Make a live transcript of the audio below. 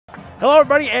Hello,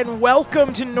 everybody, and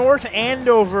welcome to North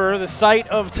Andover, the site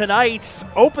of tonight's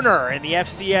opener in the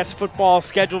FCS football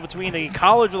schedule between the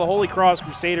College of the Holy Cross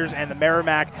Crusaders and the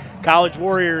Merrimack College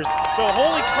Warriors. So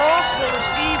Holy Cross will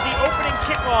receive the opening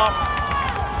kickoff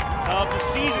of the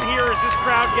season here as this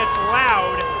crowd gets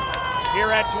loud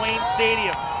here at Duane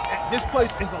Stadium. This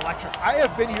place is electric. I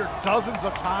have been here dozens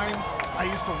of times. I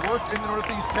used to work in the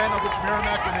Northeast 10, of which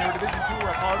Merrimack, when they were Division II,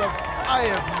 were a part of. I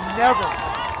have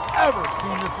never ever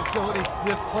seen this facility,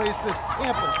 this place, this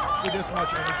campus with this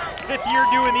much energy. Fifth year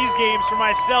doing these games for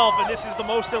myself, and this is the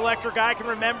most electric I can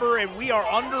remember, and we are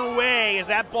underway as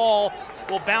that ball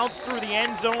will bounce through the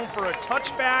end zone for a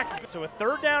touchback. So a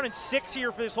 3rd down and 6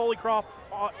 here for this Holy Cross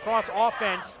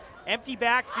offense. Empty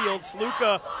backfield,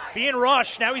 Sluka being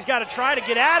rushed. Now he's got to try to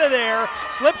get out of there.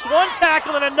 Slips one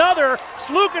tackle and another.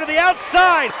 Sluka to the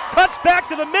outside, cuts back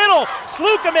to the middle.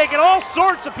 Sluka making all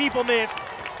sorts of people miss.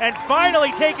 And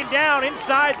finally taken down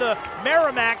inside the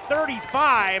Merrimack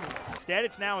 35. Instead,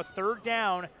 it's now a 3rd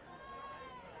down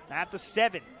at the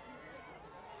 7.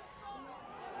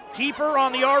 Keeper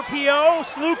on the RPO,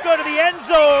 Sluka to the end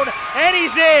zone, and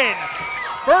he's in.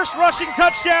 First rushing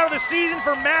touchdown of the season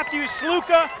for Matthew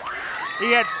Sluka.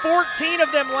 He had 14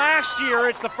 of them last year.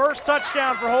 It's the first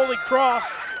touchdown for Holy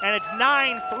Cross, and it's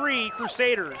 9-3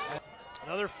 Crusaders.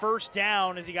 Another first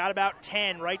down as he got about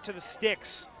 10 right to the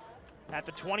sticks. At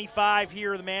the 25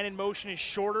 here, the man in motion is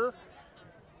shorter.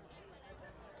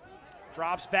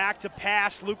 Drops back to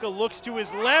pass. Luka looks to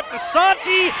his left.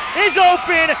 Asante is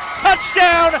open.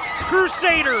 Touchdown,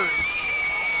 Crusaders.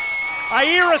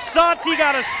 Air Asante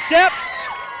got a step,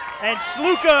 and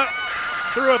Sluka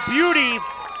threw a beauty.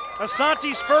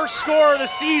 Asante's first score of the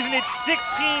season. It's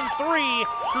 16-3.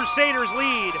 Crusaders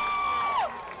lead.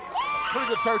 Pretty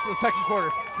good start to the second quarter.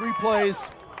 3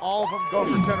 plays. All of them go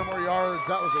for 10 or more yards.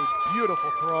 That was a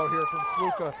beautiful throw here from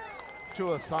Sluka to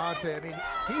Asante. I mean,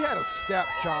 he had a step,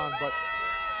 John, but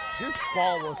this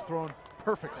ball was thrown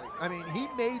perfectly. I mean, he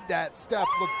made that step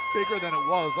look bigger than it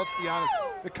was. Let's be honest.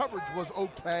 The coverage was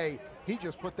okay. He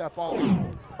just put that ball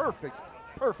in perfect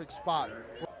spot.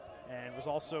 And was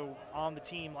also on the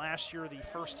team last year, the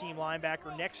first-team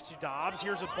linebacker next to Dobbs.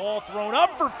 Here's a ball thrown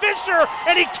up for Fisher,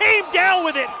 and he came down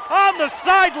with it on the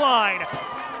sideline.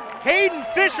 Hayden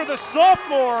Fisher, the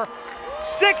sophomore,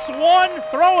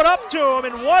 6'1", throw it up to him,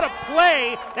 and what a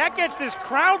play. That gets this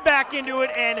crowd back into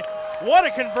it, and what a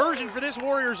conversion for this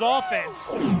Warriors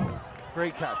offense.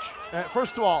 Great catch.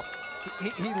 First of all,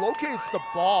 he locates the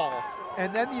ball,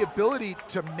 and then the ability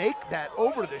to make that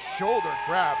over-the-shoulder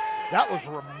grab, that was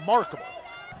remarkable.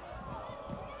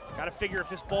 Got to figure if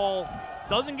this ball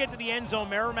doesn't get to the end zone,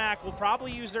 Merrimack will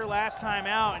probably use their last time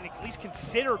out and at least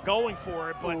consider going for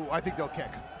it. But ooh, I think they'll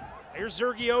kick. Here's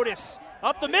Zergiotis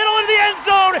up the middle into the end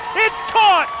zone. It's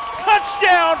caught.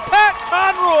 Touchdown, Pat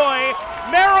Conroy.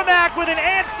 Merrimack with an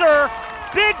answer.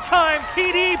 Big-time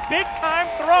TD, big-time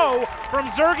throw from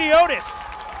Zergiotis.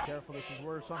 Careful, this is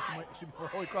where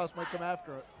Holy Cross might come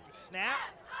after it. Snap.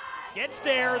 Gets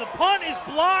there. The punt is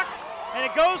blocked, and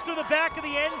it goes through the back of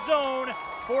the end zone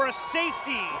for a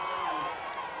safety.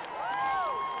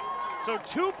 So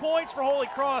 2 points for Holy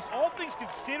Cross. All things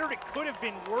considered, it could have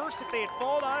been worse if they had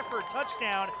fallen on it for a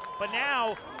touchdown. But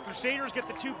now Crusaders get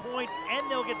the 2 points,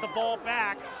 and they'll get the ball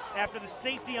back after the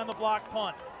safety on the blocked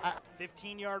punt.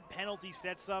 15-yard penalty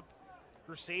sets up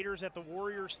Crusaders at the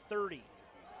Warriors' 30.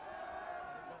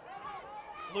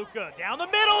 Sluka down the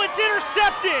middle. It's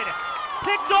intercepted.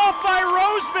 Picked off by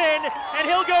Roseman, and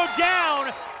he'll go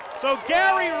down. So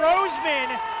Gary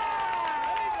Roseman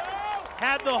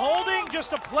had the holding,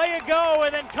 just a play ago,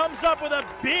 and then comes up with a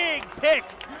big pick.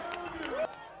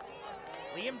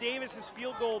 Liam Davis's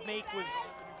field goal make was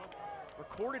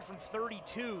recorded from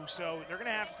 32, so they're going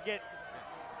to have to get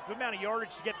a good amount of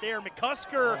yardage to get there.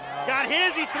 McCusker got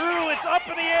his, he threw, it's up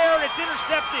in the air, and it's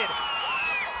intercepted.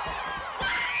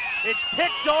 It's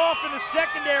picked off in the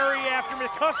secondary after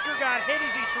McCusker got hit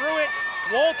as he threw it.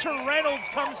 Walter Reynolds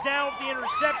comes down with the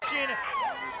interception,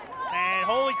 and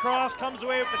Holy Cross comes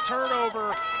away with the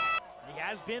turnover. He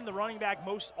has been the running back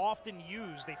most often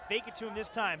used. They fake it to him this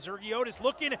time. Zergiotis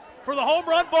looking for the home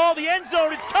run ball, the end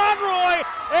zone. It's Conroy,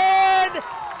 and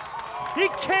he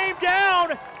came down.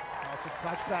 That's a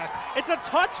touchback. It's a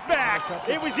touchback.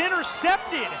 It was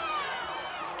intercepted.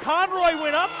 Conroy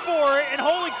went up for it, and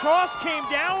Holy Cross came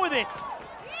down with it.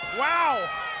 Wow.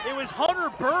 It was Hunter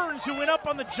Burns who went up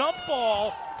on the jump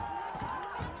ball.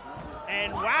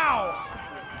 And wow,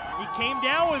 he came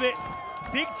down with it.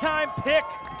 Big time pick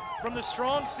from the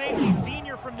strong safety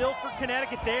senior from Milford,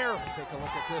 Connecticut there. Take a look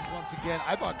at this once again.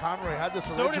 I thought Conroy had this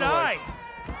originally. So did I.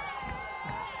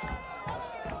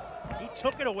 He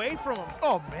took it away from him.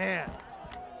 Oh, man.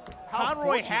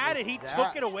 Conroy had it. He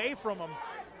took it away from him.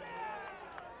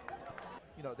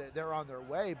 You know, they're on their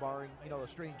way, barring, you know, a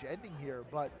strange ending here,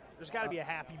 but there's got to be a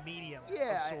happy medium.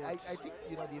 Yeah, I think,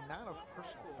 you know, the amount of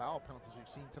personal foul penalties we've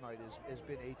seen tonight has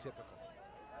been atypical.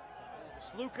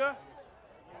 Sluka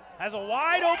has a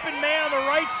wide open man on the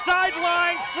right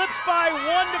sideline, slips by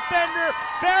one defender,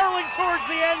 barreling towards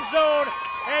the end zone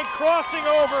and crossing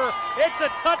over. It's a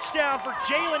touchdown for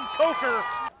Jalen Coker.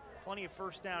 Plenty of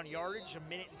first down yardage,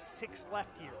 1:06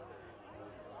 left here.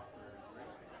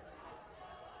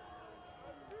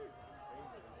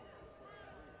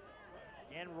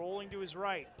 Again, rolling to his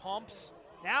right, pumps.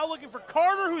 Now looking for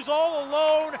Carter, who's all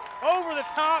alone, over the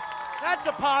top. That's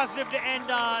a positive to end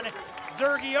on.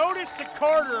 Zergiotis to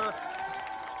Carter.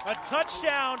 A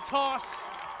touchdown toss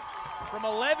from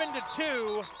 11 to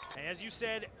 2. And as you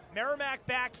said, Merrimack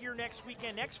back here next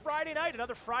weekend. Next Friday night,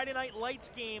 another Friday Night Lights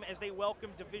game as they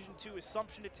welcome Division II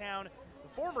Assumption to town, the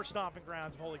former stomping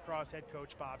grounds of Holy Cross head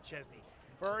coach Bob Chesney.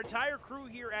 For our entire crew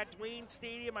here at Duane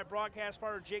Stadium, my broadcast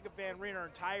partner Jacob Van Ryn, our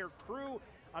entire crew,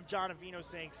 I'm John Avino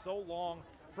saying so long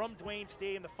from Duane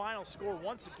Stadium. The final score,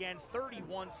 once again,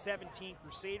 31-17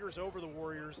 Crusaders over the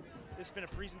Warriors. This has been a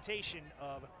presentation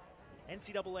of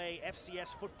NCAA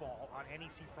FCS football on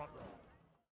NEC Front Row.